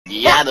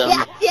Got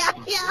him.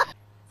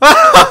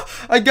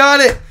 I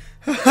got it!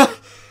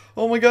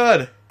 Oh my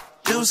god.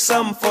 Do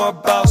something for a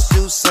boss,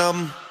 do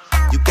something.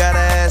 You gotta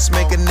ask,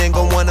 make a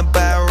nigga wanna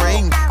buy a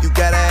ring. You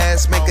gotta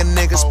ask, make a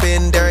nigga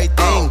spend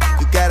everything.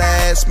 You gotta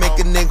ask, make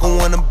a nigga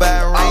wanna buy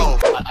a ring.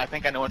 I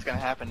think I know what's gonna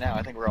happen now.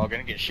 I think we're all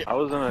gonna get shit. I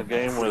was in a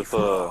game with,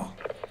 I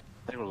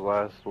think it was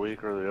last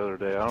week or the other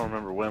day. I don't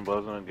remember when, but I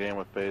was in a game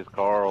with FaZe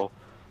Carl.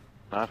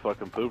 And I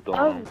fucking pooped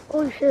on him.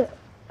 Holy shit.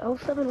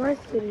 07 Rice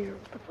video.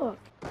 What the fuck?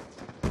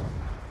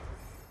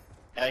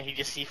 He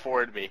just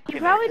C4'd me. He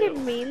probably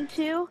didn't mean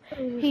to.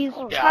 He's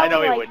Yeah, I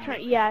know he like,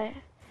 wouldn't. yeah,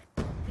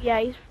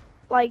 he's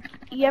like,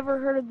 you ever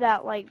heard of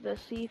that, like the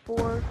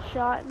C4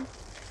 shot?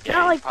 Yeah,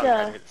 Not like probably the.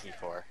 gonna hit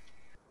C4.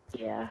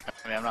 Yeah.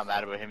 I mean, I'm not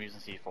mad about him using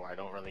C4. I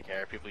don't really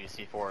care. People use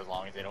C4 as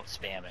long as they don't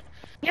spam it.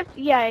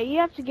 You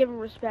have to give him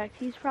respect.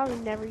 He's probably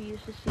never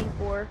used a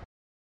C4.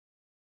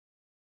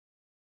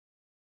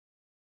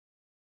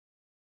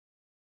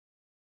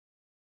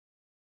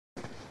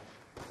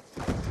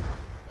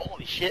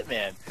 Holy shit,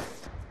 man.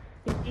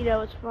 You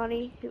know, it's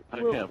funny.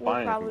 We'll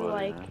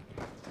probably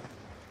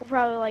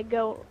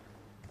go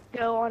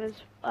on his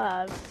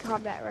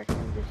combat record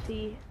to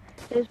see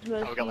his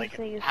most I got like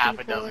thing is half C4.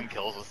 a dozen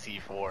kills with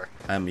C4.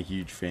 I'm a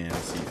huge fan of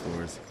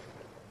C4s.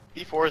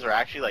 C4s are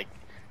actually like,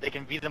 they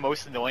can be the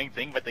most annoying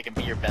thing, but they can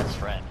be your best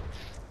friend.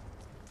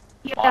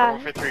 Yeah. Modern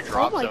Infantry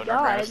drop Oh my zone, grab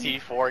God. a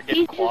C4, get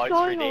He's quads just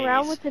for going days.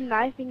 around with a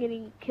knife and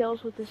getting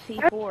kills with the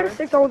I C4.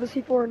 6 on with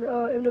the C4 and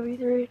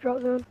MW3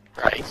 drop zone.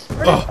 Right.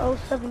 Oh,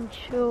 07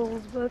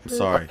 chills, but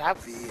Sorry.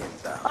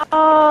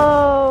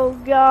 Oh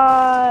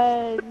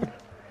God.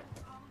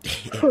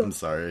 I'm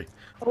sorry.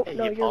 Oh, Hey,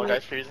 no, he you're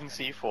apologized for using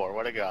C4.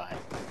 What a guy.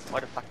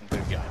 What a fucking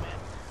good guy, man.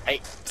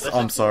 Hey, listen.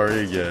 I'm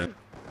sorry again.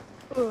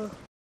 right.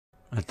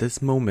 At this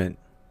moment,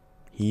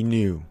 he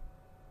knew.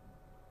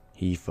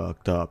 He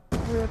fucked up.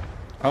 Rip.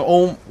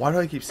 Oh, why do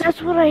I keep saying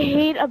That's what I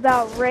hate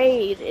about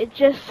Raid. It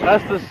just.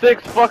 That's the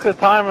 6th fucking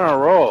time in a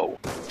row.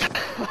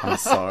 I'm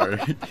sorry.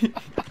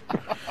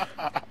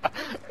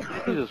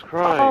 Jesus Oh,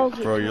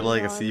 Christ. Bro, you're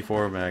like a God.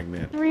 C4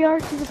 magnet. 3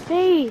 arcs to the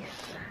face.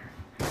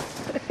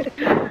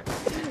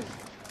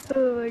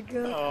 Oh my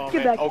god. Oh,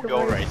 Get man. back Oh, to go,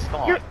 the Rice.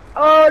 Come on. You're-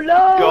 Oh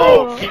no!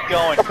 Go. Keep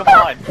going. Come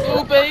on.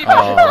 Oh, baby!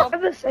 I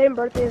have the same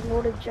birthday as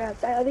Lord of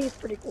Jets. I think it's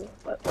pretty cool,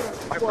 but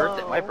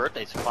whatever. My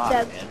birthday's 5,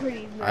 That's man.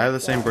 pretty. I have the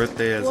same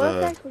birthday as Well,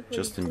 that's actually pretty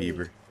Justin sweet.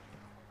 Bieber.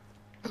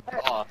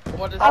 Oh,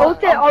 What is I was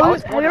that? I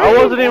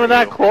wasn't even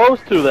that close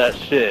to that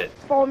shit.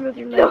 Follow me with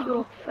your nice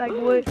little fag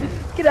boy.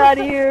 Get out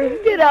of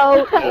here. Get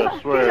out. I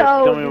swear, Get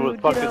out, kill me dude,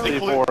 with get fucking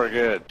out. C4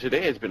 again.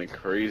 Today has been a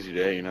crazy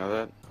day, you know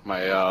that?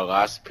 My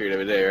last period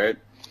of the day, right?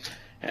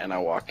 And I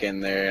walk in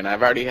there, and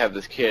I've already had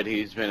this kid.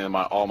 He's been in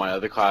all my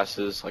other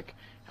classes. Like,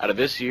 out of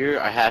this year,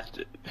 I have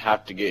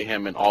to get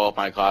him in all of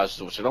my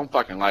classes, which I don't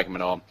fucking like him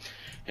at all.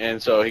 And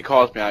so he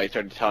calls me out. He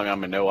started telling me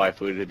I'm a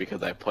no-life loser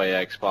because I play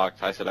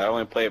Xbox. I said I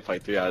only play it for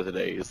like 3 hours a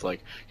day. He's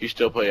like, you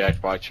still play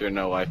Xbox? You're a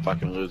no-life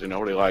fucking loser.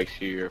 Nobody likes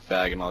you. You're a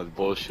fag and all this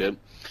bullshit.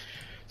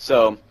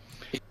 So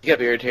he kept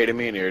irritating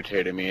me,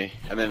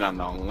 and then on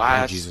the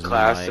last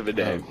class of the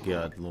day, Oh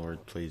God,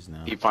 Lord, please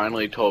no. he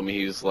finally told me,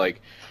 he was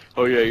like,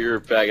 oh yeah, you're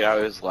a faggot. I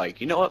was like,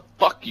 you know what?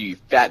 Fuck you,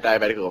 fat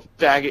diabetic little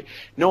faggot.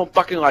 No one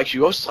fucking likes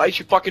you. Go slice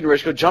your fucking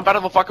wrist. Go jump out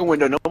of a fucking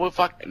window. No one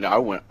fuck. No, I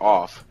went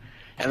off.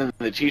 And then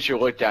the teacher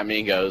looked at me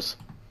and goes,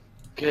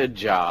 good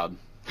job.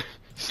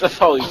 So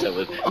that's all he said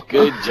was,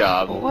 good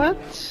job. What?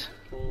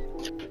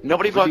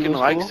 Nobody fucking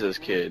likes this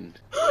kid.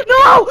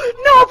 No!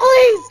 No,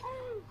 please!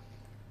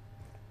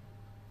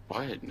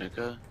 What,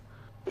 Nika?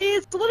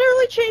 He's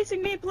literally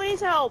chasing me.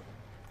 Please help.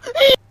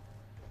 Please.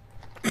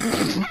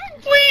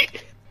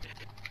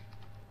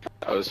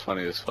 That was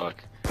funny as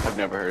fuck. I've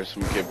never heard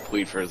some kid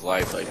plead for his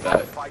life like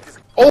that.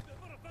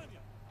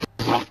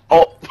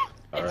 Oh!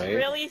 It's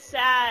really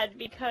sad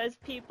because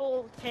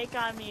people pick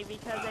on me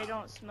because I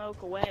don't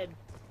smoke weed.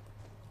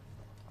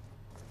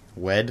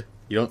 Wed?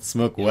 You don't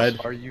smoke wed?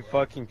 Are you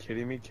fucking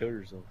kidding me? Kill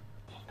yourself.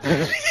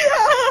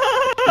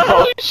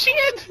 Oh,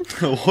 shit.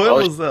 What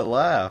was that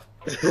laugh?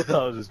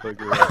 I was just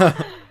fucking around.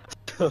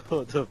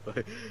 What the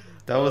fuck?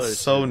 That was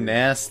so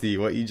nasty.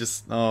 What you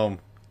just... Oh,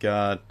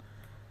 God.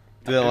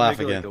 Do that laugh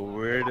again. Like the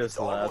weirdest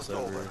laughs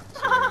ever.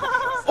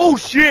 Oh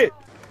shit!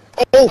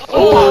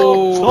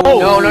 Oh!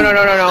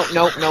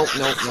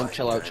 No,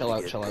 chill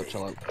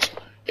out.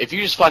 If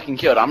you just fucking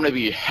killed, I'm gonna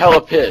be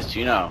hella pissed,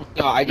 you know.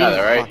 No, I You know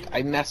didn't, that, right? fuck.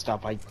 I messed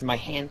up. My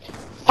hand...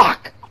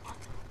 Fuck!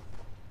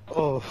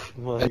 Oh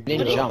my I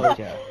didn't god. jump,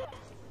 yeah.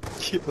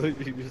 Kill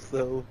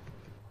yourself.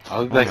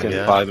 I'll be back in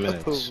God. 5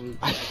 minutes.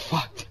 I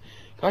fucked.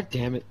 God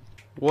damn it.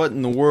 What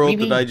in the world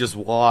Maybe- did I just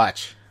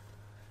watch?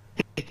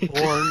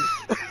 Porn.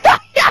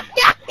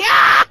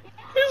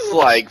 It's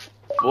like,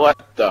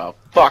 what the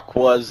fuck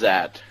was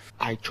that?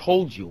 I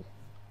told you.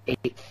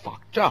 It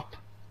fucked up.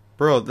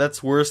 Bro,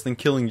 that's worse than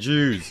killing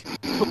Jews.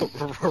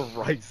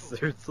 Right,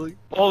 seriously?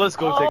 Oh, let's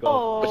go take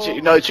off. But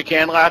you know what you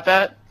can laugh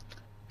at?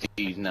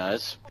 These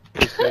nuts.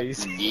 His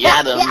face.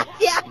 Got him.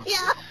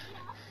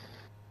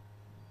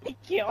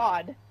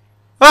 God.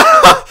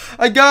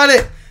 I got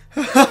it!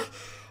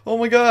 Oh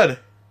my God.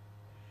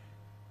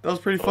 That was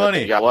pretty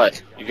funny. You got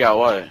what? You got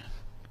what?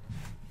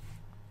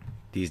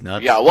 These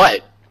nuts. You got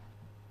what?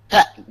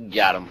 Ha!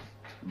 Got him,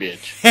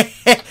 bitch.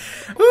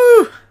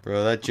 Woo!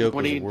 Bro, that joke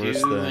What was are you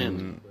worse doing?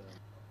 than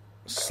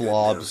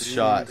Slob's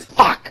shot.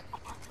 Fuck!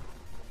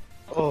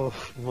 Oh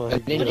my I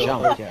didn't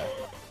god. jump.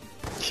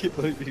 Kill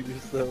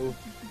yourself.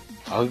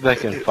 I'll be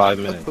back in 5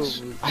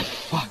 minutes. I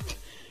fucked.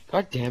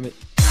 God damn it.